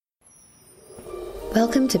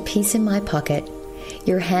Welcome to Peace in My Pocket,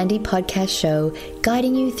 your handy podcast show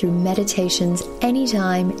guiding you through meditations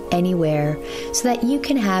anytime, anywhere, so that you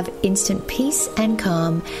can have instant peace and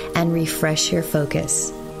calm and refresh your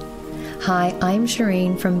focus. Hi, I'm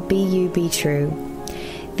Shireen from Be You, Be True.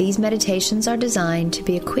 These meditations are designed to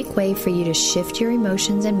be a quick way for you to shift your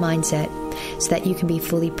emotions and mindset so that you can be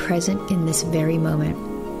fully present in this very moment.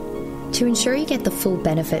 To ensure you get the full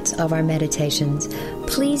benefits of our meditations,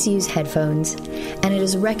 please use headphones, and it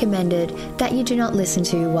is recommended that you do not listen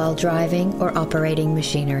to while driving or operating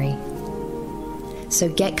machinery. So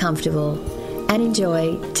get comfortable and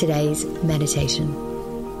enjoy today's meditation.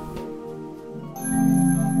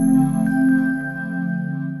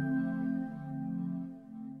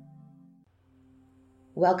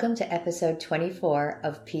 Welcome to episode 24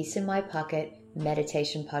 of Peace in My Pocket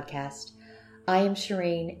Meditation Podcast. I am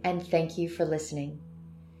Shireen, and thank you for listening.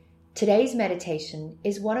 Today's meditation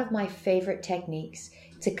is one of my favorite techniques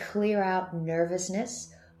to clear out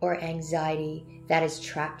nervousness or anxiety that is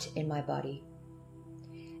trapped in my body.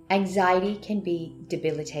 Anxiety can be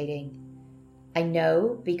debilitating. I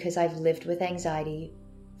know because I've lived with anxiety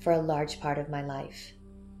for a large part of my life.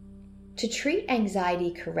 To treat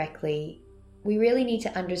anxiety correctly, we really need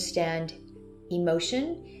to understand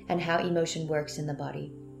emotion and how emotion works in the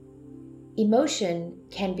body. Emotion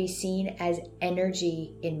can be seen as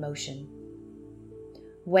energy in motion.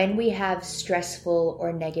 When we have stressful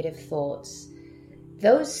or negative thoughts,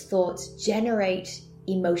 those thoughts generate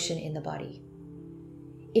emotion in the body.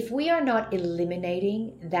 If we are not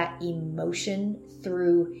eliminating that emotion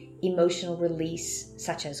through emotional release,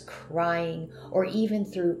 such as crying, or even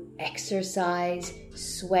through exercise,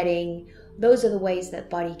 sweating, those are the ways that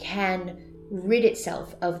body can rid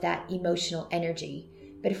itself of that emotional energy.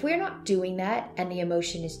 But if we're not doing that and the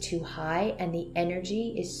emotion is too high and the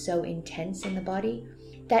energy is so intense in the body,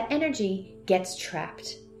 that energy gets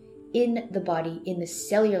trapped in the body, in the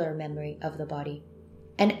cellular memory of the body.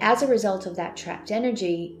 And as a result of that trapped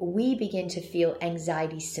energy, we begin to feel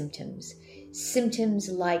anxiety symptoms. Symptoms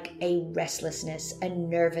like a restlessness, a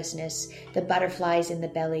nervousness, the butterflies in the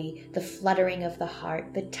belly, the fluttering of the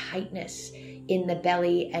heart, the tightness in the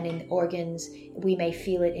belly and in organs. We may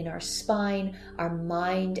feel it in our spine, our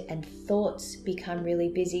mind and thoughts become really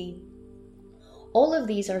busy. All of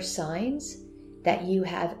these are signs that you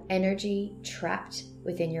have energy trapped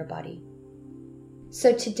within your body.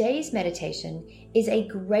 So today's meditation is a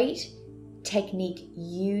great technique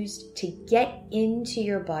used to get into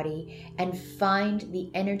your body and find the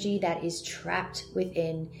energy that is trapped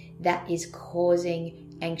within that is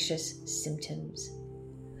causing anxious symptoms.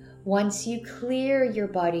 Once you clear your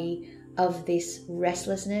body of this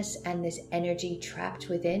restlessness and this energy trapped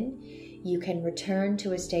within, you can return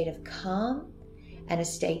to a state of calm and a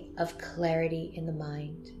state of clarity in the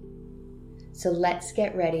mind. So let's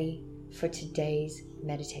get ready for today's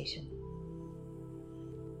meditation.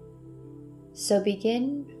 So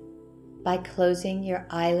begin by closing your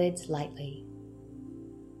eyelids lightly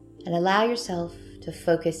and allow yourself to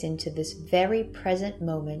focus into this very present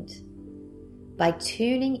moment by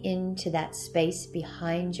tuning into that space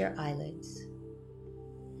behind your eyelids.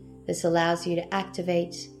 This allows you to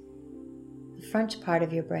activate the front part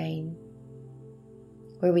of your brain,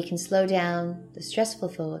 where we can slow down the stressful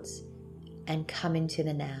thoughts and come into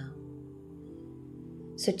the now.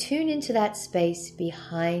 So tune into that space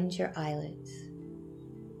behind your eyelids.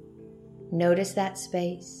 Notice that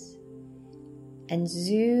space and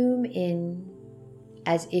zoom in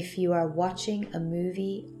as if you are watching a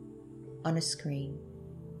movie on a screen.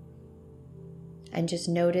 And just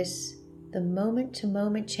notice the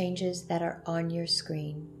moment-to-moment changes that are on your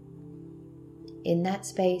screen. In that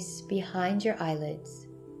space behind your eyelids,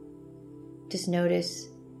 just notice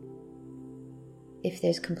if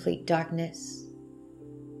there's complete darkness,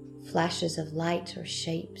 flashes of light or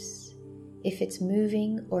shapes, if it's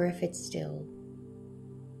moving or if it's still.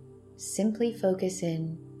 Simply focus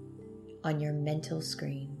in on your mental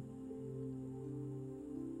screen.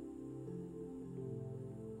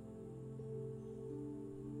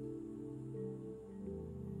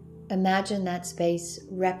 Imagine that space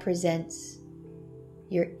represents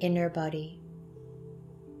your inner body.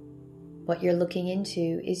 What you're looking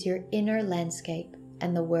into is your inner landscape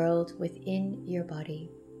and the world within your body.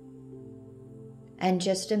 And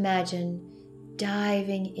just imagine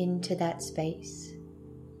diving into that space.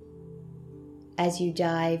 As you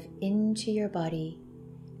dive into your body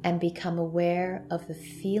and become aware of the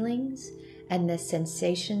feelings and the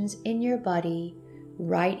sensations in your body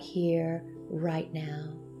right here, right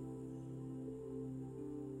now.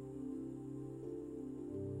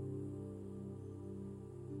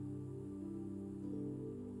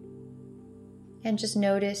 And just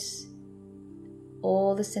notice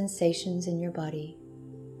all the sensations in your body.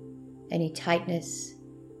 Any tightness,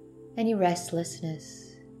 any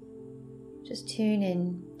restlessness. Just tune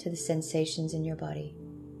in to the sensations in your body.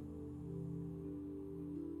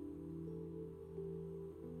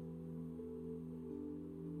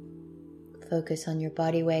 Focus on your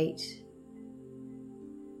body weight,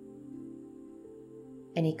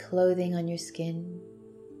 any clothing on your skin,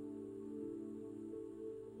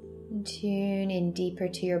 and tune in deeper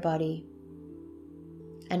to your body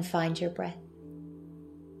and find your breath.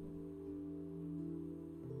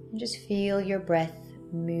 And just feel your breath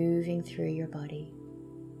moving through your body.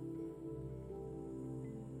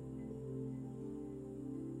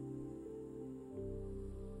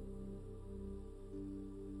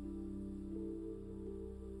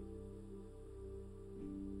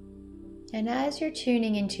 And as you're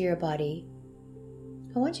tuning into your body,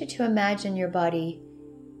 I want you to imagine your body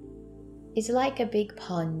is like a big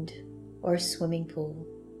pond or a swimming pool.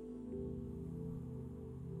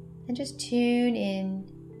 And just tune in,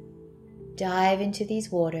 dive into these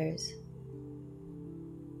waters,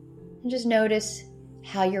 and just notice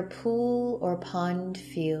how your pool or pond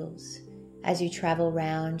feels as you travel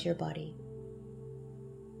around your body.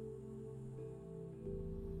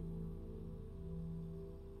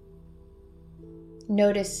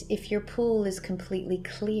 Notice if your pool is completely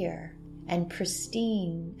clear and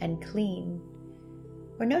pristine and clean,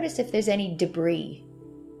 or notice if there's any debris,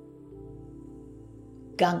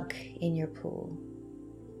 gunk in your pool.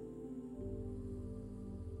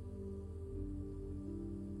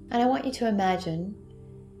 And I want you to imagine,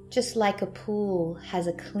 just like a pool has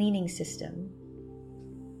a cleaning system,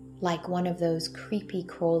 like one of those creepy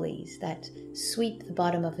crawlies that sweep the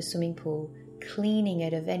bottom of a swimming pool, cleaning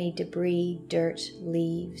it of any debris, dirt,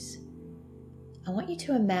 leaves. I want you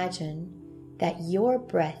to imagine that your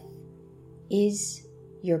breath is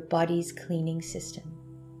your body's cleaning system.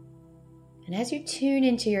 And as you tune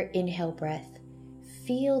into your inhale breath,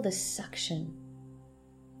 feel the suction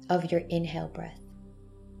of your inhale breath,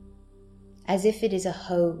 as if it is a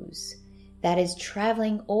hose that is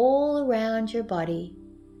traveling all around your body,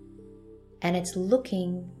 and it's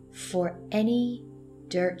looking for any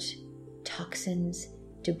dirt, toxins,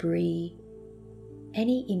 debris,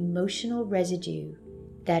 any emotional residue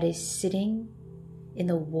that is sitting in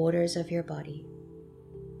the waters of your body.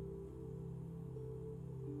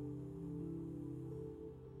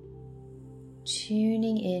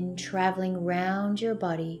 Tuning in, traveling round your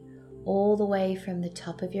body, all the way from the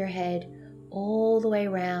top of your head, all the way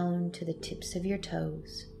round to the tips of your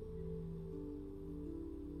toes.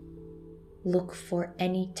 Look for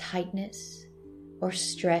any tightness or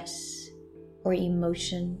stress or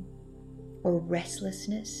emotion or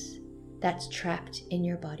restlessness that's trapped in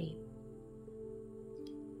your body.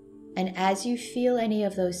 And as you feel any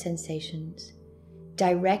of those sensations,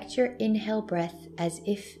 direct your inhale breath as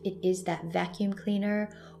if it is that vacuum cleaner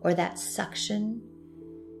or that suction,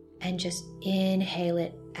 and just inhale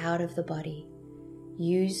it out of the body.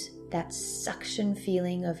 Use that suction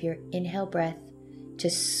feeling of your inhale breath to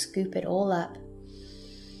scoop it all up.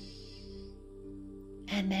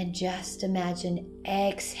 And then just imagine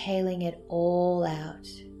exhaling it all out.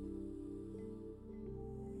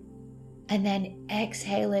 And then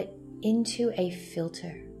exhale it into a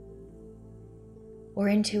filter or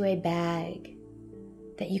into a bag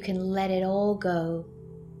that you can let it all go,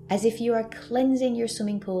 as if you are cleansing your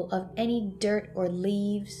swimming pool of any dirt or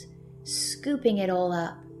leaves, scooping it all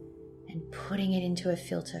up and putting it into a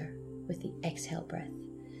filter with the exhale breath.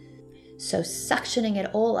 So suctioning it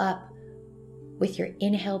all up with your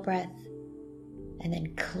inhale breath, and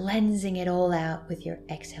then cleansing it all out with your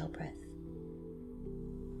exhale breath.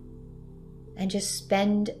 And just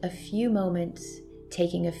spend a few moments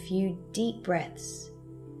taking a few deep breaths,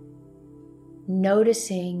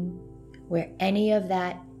 noticing where any of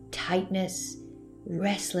that tightness,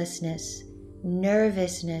 restlessness,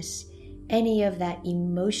 nervousness, any of that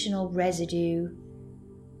emotional residue,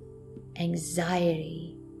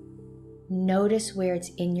 anxiety, notice where it's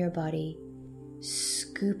in your body.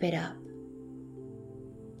 Scoop it up.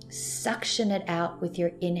 Suction it out with your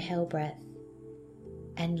inhale breath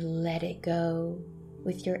and let it go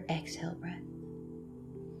with your exhale breath.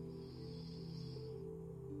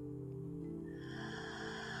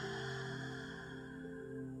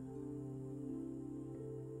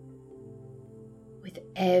 With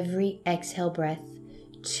every exhale breath,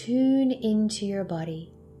 tune into your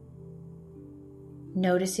body.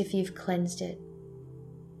 Notice if you've cleansed it.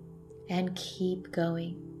 And keep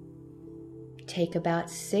going. Take about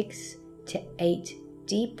 6 to 8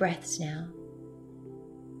 deep breaths now.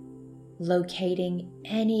 locating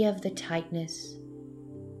any of the tightness,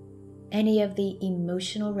 any of the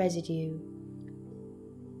emotional residue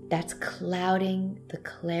that's clouding the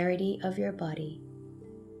clarity of your body.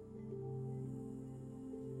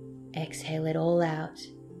 Exhale it all out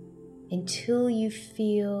until you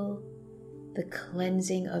feel the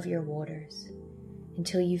cleansing of your waters,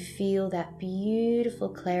 until you feel that beautiful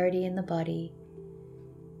clarity in the body.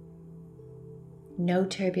 No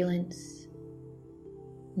turbulence,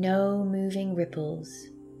 no moving ripples.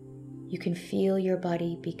 You can feel your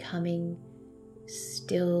body becoming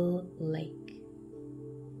still lake,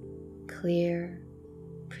 clear,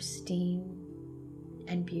 pristine,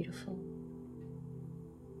 and beautiful.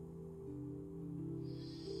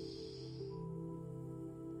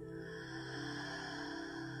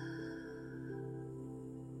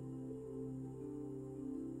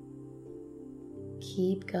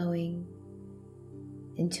 Keep going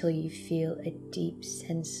until you feel a deep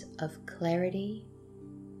sense of clarity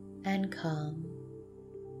and calm.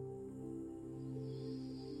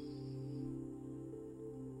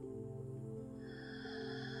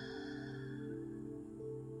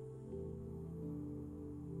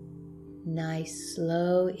 Nice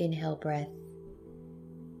slow inhale breath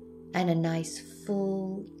and a nice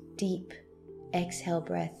full deep exhale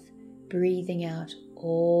breath, breathing out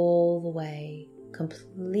all the way,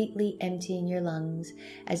 completely emptying your lungs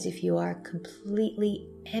as if you are completely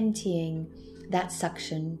emptying that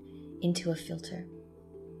suction into a filter.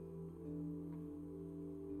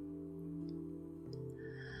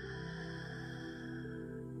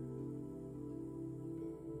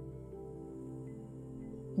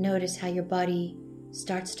 Notice how your body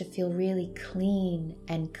starts to feel really clean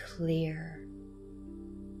and clear.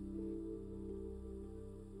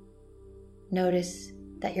 Notice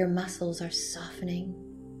that your muscles are softening,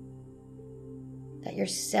 that your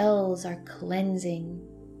cells are cleansing.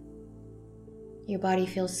 Your body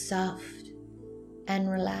feels soft and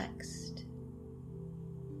relaxed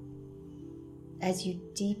as you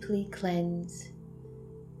deeply cleanse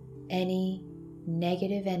any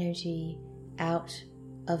negative energy out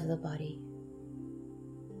of the body.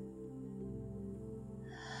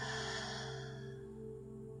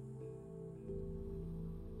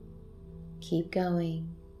 Keep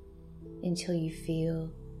going until you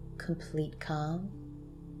feel complete calm,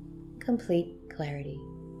 complete clarity.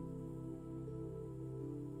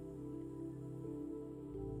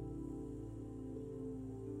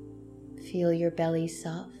 Feel your belly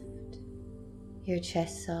soft, your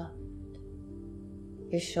chest soft,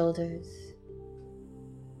 your shoulders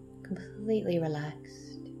completely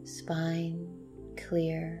relaxed, spine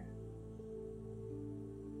clear.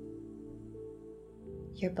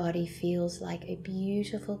 Your body feels like a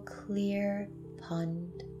beautiful clear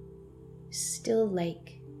pond, still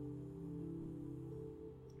lake,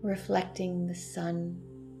 reflecting the sun,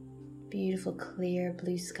 beautiful clear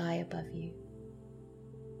blue sky above you.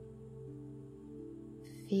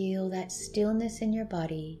 Feel that stillness in your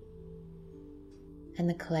body and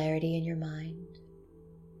the clarity in your mind.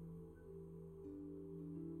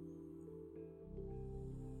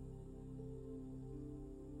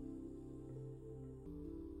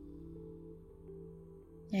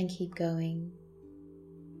 And keep going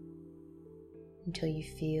until you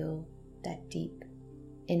feel that deep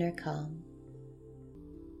inner calm.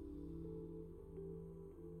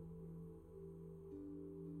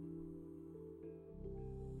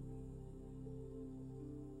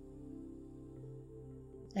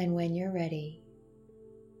 And when you're ready,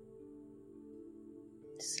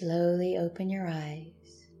 slowly open your eyes.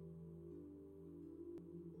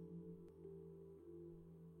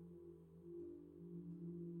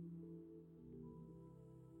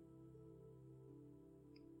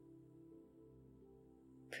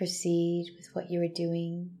 Proceed with what you were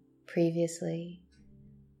doing previously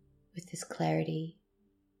with this clarity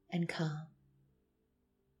and calm.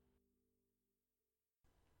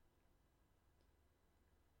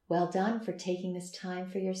 Well done for taking this time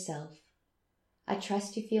for yourself. I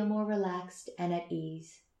trust you feel more relaxed and at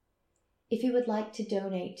ease. If you would like to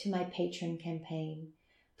donate to my Patreon campaign,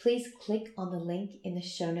 please click on the link in the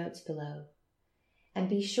show notes below. And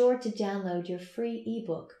be sure to download your free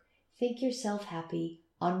ebook, Think Yourself Happy,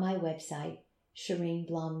 on my website,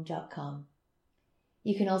 ShireenBlom.com.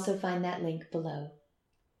 You can also find that link below.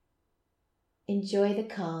 Enjoy the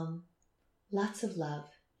calm. Lots of love,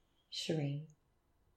 Shireen.